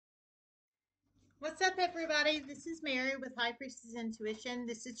What's up, everybody? This is Mary with High Priestess Intuition.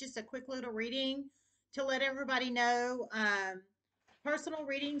 This is just a quick little reading to let everybody know personal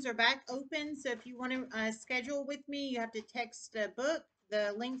readings are back open. So if you want to schedule with me, you have to text a book.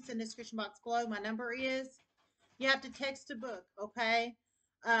 The link's in the description box below. My number is. You have to text a book, okay?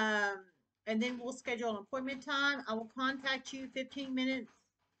 Um, and then we'll schedule an appointment time. I will contact you 15 minutes.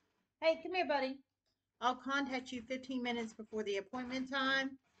 Hey, come here, buddy. I'll contact you 15 minutes before the appointment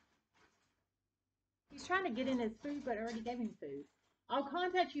time. He's trying to get in his food, but I already gave him food. I'll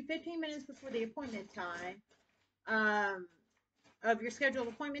contact you 15 minutes before the appointment time um, of your scheduled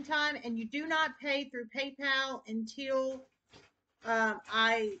appointment time, and you do not pay through PayPal until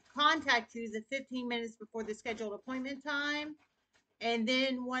I contact you the 15 minutes before the scheduled appointment time. And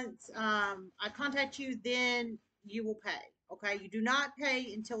then once I contact you, then you will pay. Okay, you do not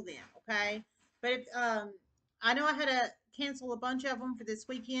pay until then. Okay, but if I know I had to cancel a bunch of them for this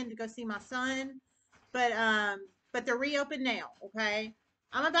weekend to go see my son, but they're reopened now. Okay,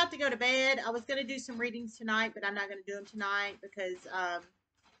 I'm about to go to bed. I was gonna do some readings tonight, but I'm not gonna do them tonight because I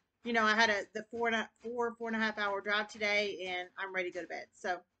had the 4.5 hour drive today, and I'm ready to go to bed.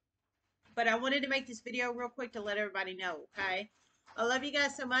 So, but I wanted to make this video real quick to let everybody know. Okay, I love you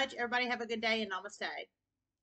guys so much. Everybody have a good day and namaste.